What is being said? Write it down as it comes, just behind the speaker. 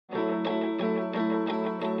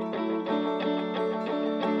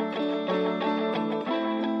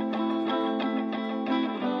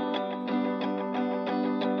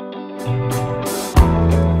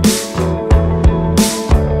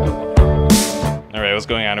what's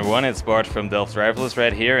going on, everyone? It's Bart from Delft Driverless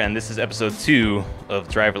right here, and this is episode 2 of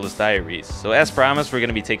Driverless Diaries. So as promised, we're going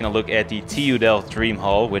to be taking a look at the TU Delft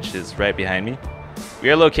DreamHall, which is right behind me. We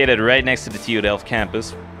are located right next to the TU Delft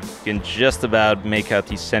campus. You can just about make out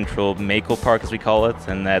the central Makel Park, as we call it,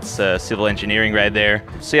 and that's civil engineering right there.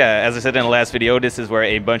 So yeah, as I said in the last video, this is where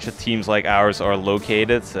a bunch of teams like ours are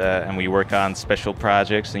located, and we work on special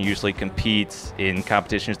projects and usually compete in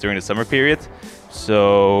competitions during the summer period.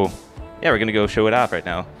 So yeah, we're gonna go show it off right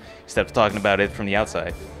now, instead of talking about it from the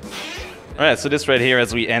outside. Alright, so this right here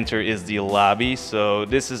as we enter is the lobby. So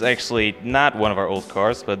this is actually not one of our old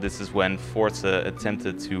cars, but this is when Forza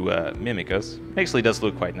attempted to mimic us. Actually does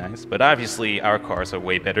look quite nice, but obviously our cars are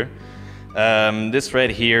way better. This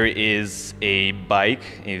right here is a bike,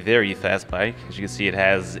 a very fast bike. As you can see, it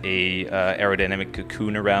has a aerodynamic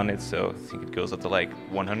cocoon around it, so I think it goes up to like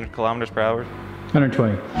 100 kilometers per hour.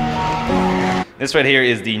 120. This right here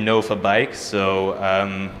is the Nova bike, so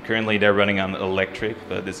currently they're running on electric,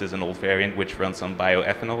 but this is an old variant which runs on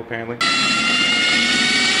bioethanol apparently.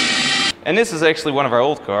 And this is actually one of our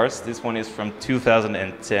old cars. This one is from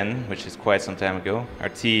 2010, which is quite some time ago. Our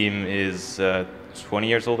team is 20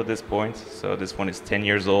 years old at this point, so this one is 10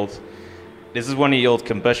 years old. This is one of the old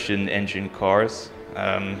combustion engine cars.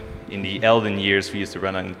 In the Elden years, we used to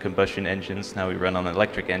run on combustion engines. Now we run on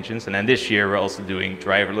electric engines. And then this year, we're also doing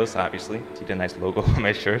driverless, obviously. See the nice logo on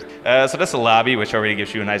my shirt. So that's the lobby, which already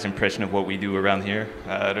gives you a nice impression of what we do around here.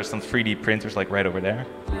 There's some 3D printers, like right over there.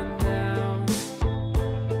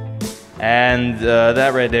 And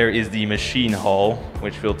that right there is the machine hall,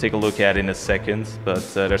 which we'll take a look at in a second. But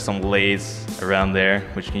there's some lathes around there,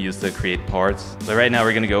 which you can use to create parts. So right now,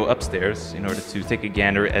 we're going to go upstairs in order to take a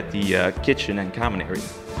gander at the kitchen and common area.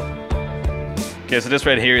 Okay, so this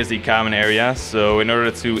right here is the common area. So in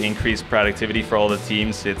order to increase productivity for all the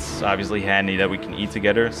teams, it's obviously handy that we can eat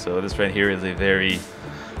together. So this right here is a very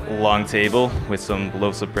long table with some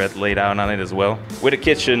loaves of bread laid out on it as well, with a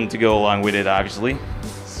kitchen to go along with it, obviously.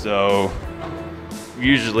 So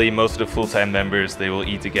usually most of the full-time members, they will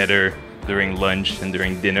eat together during lunch and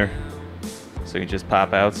during dinner. So you can just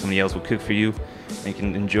pop out, somebody else will cook for you, and you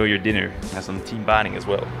can enjoy your dinner, have some team bonding as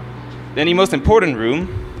well. Then the most important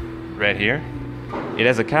room, right here, it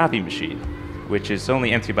has a copy machine, which is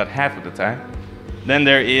only empty about half of the time. Then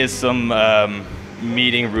there is some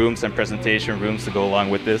meeting rooms and presentation rooms to go along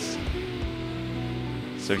with this.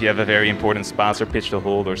 So if you have a very important sponsor pitch to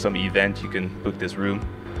hold or some event, you can book this room.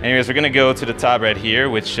 Anyways, we're gonna go to the top right here,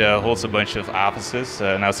 which holds a bunch of offices.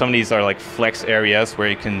 Now some of these are like flex areas where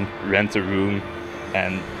you can rent a room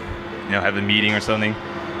and have a meeting or something.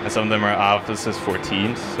 And some of them are offices for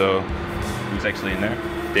teams. So who's actually in there?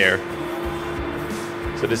 There.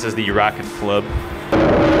 So this is the Rocket Club.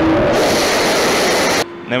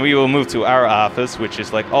 Then we will move to our office, which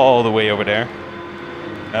is like all the way over there.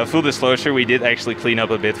 Full disclosure, we did actually clean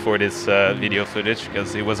up a bit for this video footage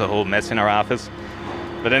because it was a whole mess in our office.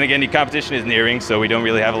 But then again, the competition is nearing, so we don't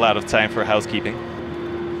really have a lot of time for housekeeping.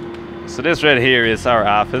 So this right here is our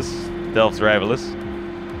office, Delft Driverless.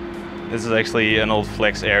 This is actually an old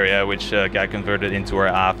flex area which got converted into our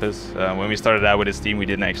office. When we started out with this team, we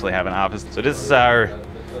didn't actually have an office. So this is our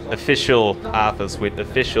official office with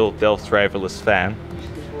official Delft Driverless fan.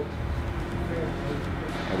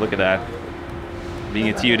 Look at that. Being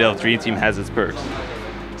a TU Delft Dream Team has its perks.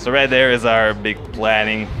 So right there is our big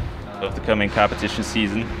planning of the coming competition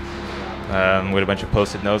season, with a bunch of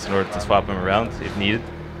post-it notes in order to swap them around if needed.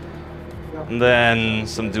 And then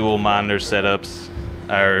some dual monitor setups.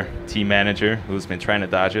 Our team manager, who's been trying to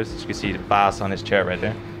dodge us. As you can see the boss on his chair right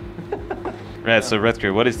there. Right, so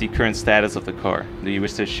Rutger, what is the current status of the car? Do you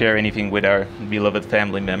wish to share anything with our beloved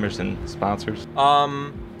family members and sponsors?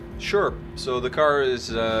 Sure. So the car is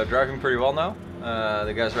driving pretty well now.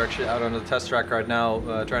 The guys are actually out on the test track right now,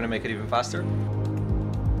 trying to make it even faster.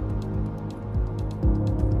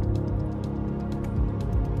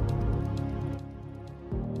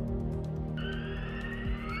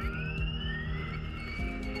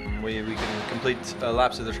 We can complete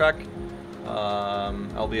laps of the track,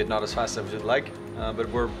 albeit not as fast as we'd like, but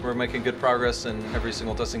we're making good progress, and every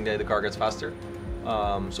single testing day the car gets faster.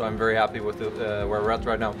 So I'm very happy with where we're at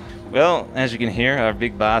right now. Well, as you can hear, our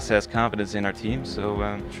big boss has confidence in our team,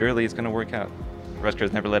 so surely it's going to work out. Rutger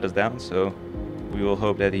has never let us down, so we will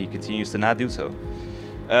hope that he continues to not do so.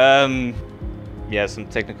 Yeah, some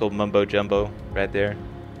technical mumbo-jumbo right there.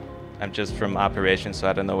 I'm just from operations, so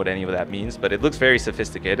I don't know what any of that means, but it looks very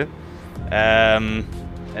sophisticated. And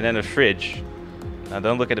then a fridge. Now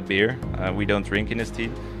don't look at the beer. We don't drink in this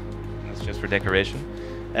team. It's just for decoration.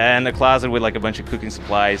 And a closet with like a bunch of cooking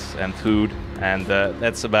supplies and food, and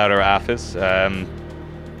that's about our office.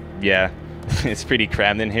 Yeah, It's pretty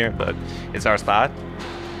crammed in here, but it's our spot.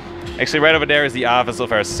 Actually, right over there is the office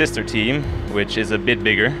of our sister team, which is a bit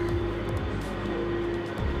bigger.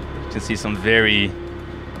 You can see some very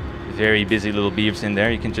busy little beavers in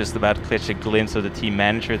there. You can just about catch a glimpse of the team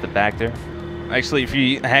manager at the back there. Actually, if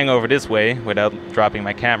you hang over this way without dropping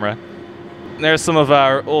my camera, there's some of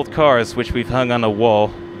our old cars which we've hung on the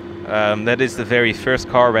wall. That is the very first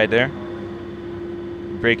car right there.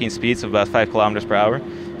 Braking speeds of about 5 kilometers per hour.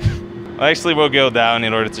 Actually, we'll go down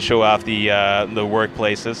in order to show off the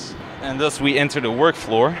workplaces. And thus we enter the work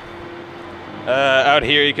floor. Out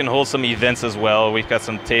here you can hold some events as well. We've got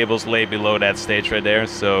some tables laid below that stage right there,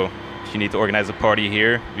 so if you need to organize a party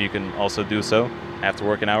here, you can also do so after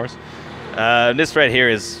working hours. This right here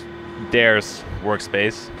is Dare's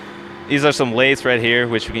workspace. These are some lathes right here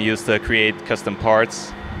which we can use to create custom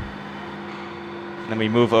parts. Then we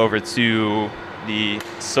move over to the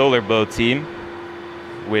solar boat team,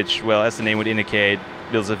 which, well, as the name would indicate,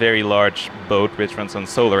 builds a very large boat which runs on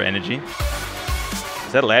solar energy.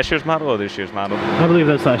 Is that last year's model or this year's model? I believe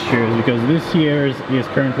that's last year's, because this year's is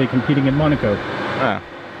currently competing in Monaco. Ah,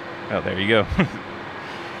 well, there you go.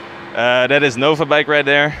 That is Nova Bike right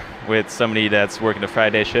there, with somebody that's working the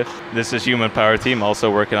Friday shift. This is Human Power Team,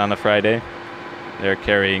 also working on a Friday. They're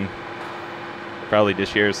carrying probably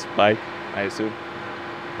this year's bike, I assume.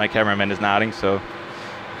 My cameraman is nodding, so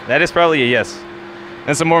that is probably a yes.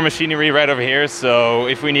 And some more machinery right over here, so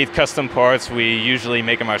if we need custom parts, we usually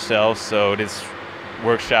make them ourselves, so this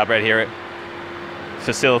workshop right here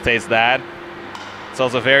facilitates that. It's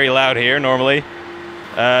also very loud here normally.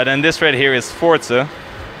 Then this right here is Forza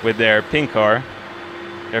with their pink car.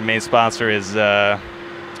 Their main sponsor is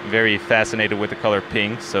very fascinated with the color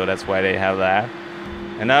pink, so that's why they have that.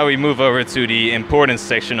 And now we move over to the importance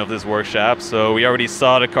section of this workshop. So we already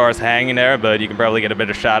saw the cars hanging there, but you can probably get a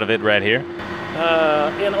better shot of it right here.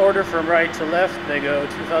 In order from right to left, they go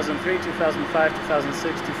 2003, 2005,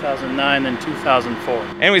 2006, 2009, and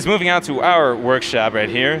 2004. Anyways, moving on to our workshop right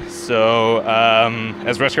here. So,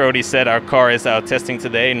 as Rusker already said, our car is out testing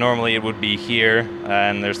today. Normally it would be here,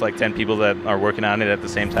 and there's like 10 people that are working on it at the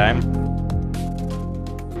same time.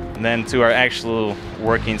 And then to our actual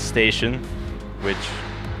working station, which,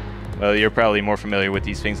 well, you're probably more familiar with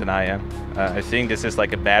these things than I am. I think this is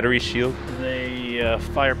like a battery shield. A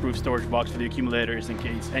fireproof storage box for the accumulators in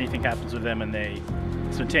case anything happens with them and they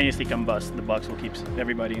spontaneously combust. The box will keep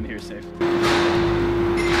everybody in here safe.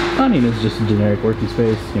 I mean, it's just a generic working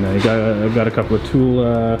space. You know, I've got a couple of tool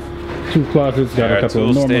closets. Got a couple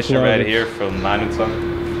of normal closets. Tool station right here from Manuton.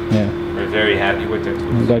 Yeah. We're very happy with their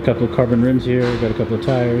tools. We've got a couple of carbon rims here. We've got a couple of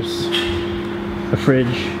tires, a fridge.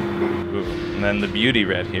 Ooh. And then the beauty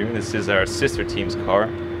right here. This is our sister team's car,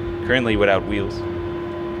 currently without wheels.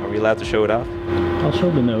 Are we allowed to show it off? I'll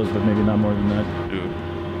show the nose, but maybe not more than that.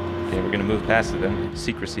 Ooh. Okay, we're gonna move past it then.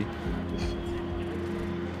 Secrecy.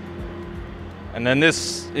 And then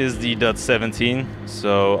this is the DUT 17,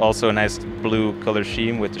 so also a nice blue color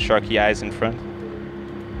scheme with the sharky eyes in front.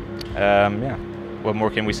 Yeah, what more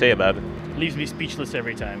can we say about it? Leaves me speechless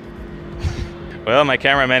every time. Well, my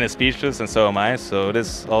cameraman is speechless and so am I, so it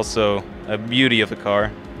is also a beauty of a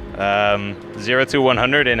car. 0 to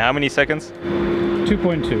 100 in how many seconds?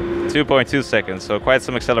 2.2. 2.2 seconds, so quite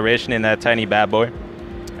some acceleration in that tiny bad boy.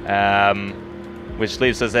 Which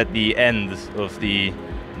leaves us at the end of the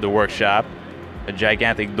workshop. A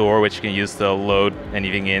gigantic door which you can use to load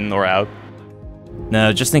anything in or out.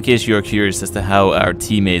 Now, just in case you're curious as to how our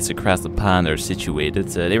teammates across the pond are situated,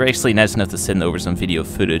 they were actually nice enough to send over some video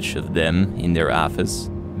footage of them in their office,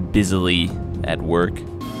 busily at work.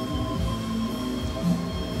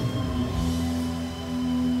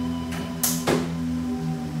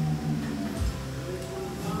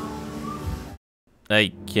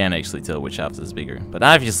 I can't actually tell which office is bigger, but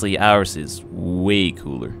obviously ours is way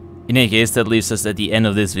cooler. In any case, that leaves us at the end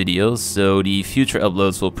of this video, so the future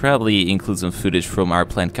uploads will probably include some footage from our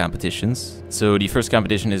planned competitions. So the first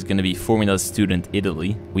competition is going to be Formula Student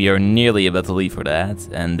Italy. We are nearly about to leave for that,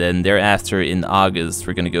 and then thereafter in August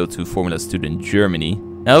we're going to go to Formula Student Germany.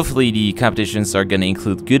 Now, hopefully the competitions are going to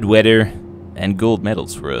include good weather and gold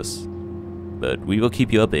medals for us, but we will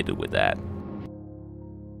keep you updated with that.